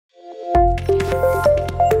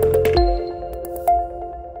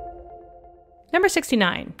Number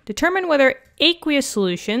 69, determine whether aqueous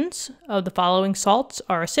solutions of the following salts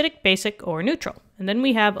are acidic, basic, or neutral. And then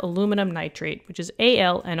we have aluminum nitrate, which is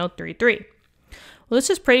AlNO3. Well, this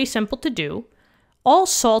is pretty simple to do. All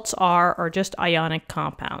salts are just ionic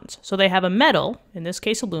compounds. So they have a metal, in this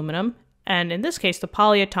case aluminum, and in this case the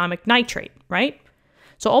polyatomic nitrate, right?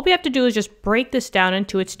 So all we have to do is just break this down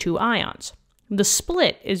into its two ions. The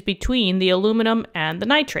split is between the aluminum and the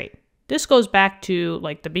nitrate. This goes back to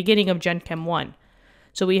like the beginning of Gen Chem 1.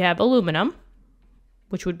 So we have aluminum,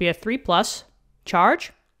 which would be a 3+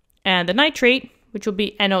 charge, and the nitrate, which will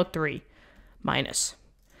be NO3-.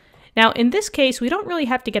 Now, in this case, we don't really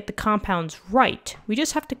have to get the compounds right. We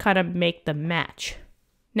just have to kind of make them match.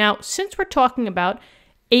 Now, since we're talking about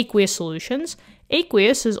aqueous solutions,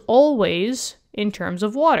 aqueous is always in terms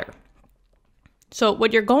of water. So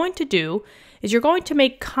what you're going to do is you're going to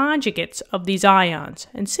make conjugates of these ions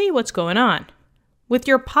and see what's going on. With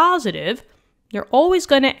your positive, you're always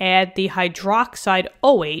going to add the hydroxide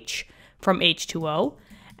OH from H2O,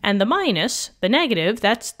 and the minus, the negative,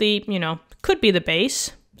 that's the, could be the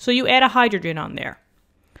base, so you add a hydrogen on there.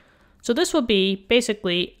 So this will be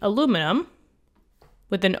basically aluminum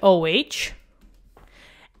with an OH,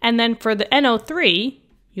 and then for the NO3,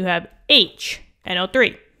 you have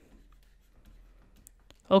HNO3.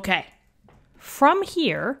 Okay, from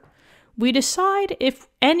here, we decide if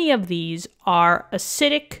any of these are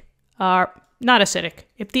acidic, not acidic,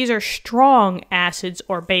 if these are strong acids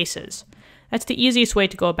or bases. That's the easiest way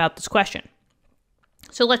to go about this question.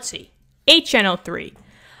 So let's see, HNO3.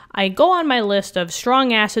 I go on my list of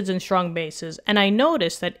strong acids and strong bases, and I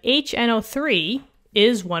notice that HNO3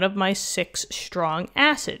 is one of my 6 strong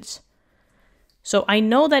acids. So I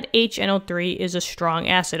know that HNO3 is a strong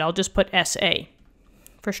acid. I'll just put SA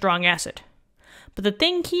for strong acid. But the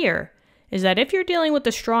thing here is that if you're dealing with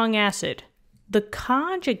a strong acid, the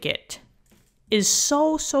conjugate is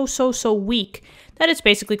so weak that it's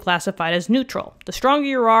basically classified as neutral. The stronger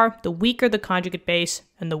you are, the weaker the conjugate base,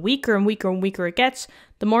 and the weaker and weaker and weaker it gets,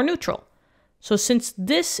 the more neutral. So since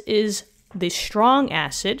this is the strong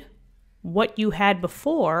acid, what you had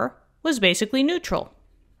before was basically neutral.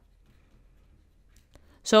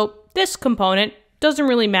 So this component doesn't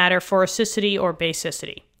really matter for acidity or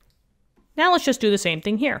basicity. Now let's just do the same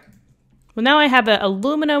thing here. Well, now I have an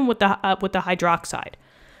aluminum with the hydroxide.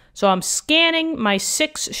 So I'm scanning my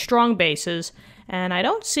 6 strong bases, and I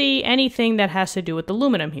don't see anything that has to do with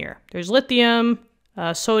aluminum here. There's lithium,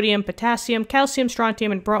 sodium, potassium, calcium,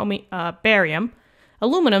 strontium, and barium.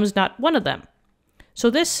 Aluminum's not one of them. So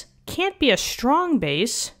this can't be a strong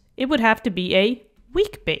base. It would have to be a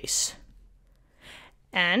weak base.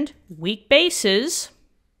 And weak bases,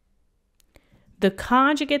 the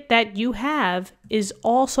conjugate that you have is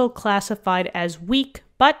also classified as weak,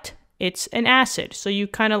 but it's an acid. So you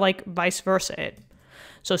kind of like vice versa it.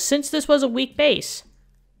 So since this was a weak base,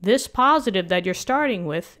 this positive that you're starting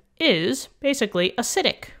with is basically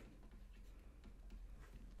acidic.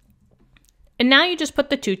 And now you just put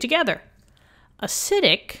the two together.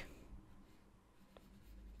 Acidic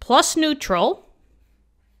plus neutral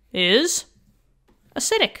is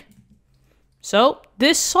acidic. So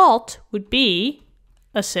this salt would be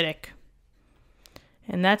acidic.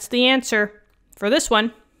 And that's the answer for this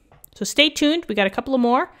one. So stay tuned, we got a couple of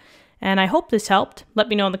more, and I hope this helped. Let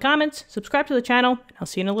me know in the comments, subscribe to the channel, and I'll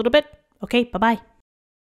see you in a little bit. Okay, bye-bye.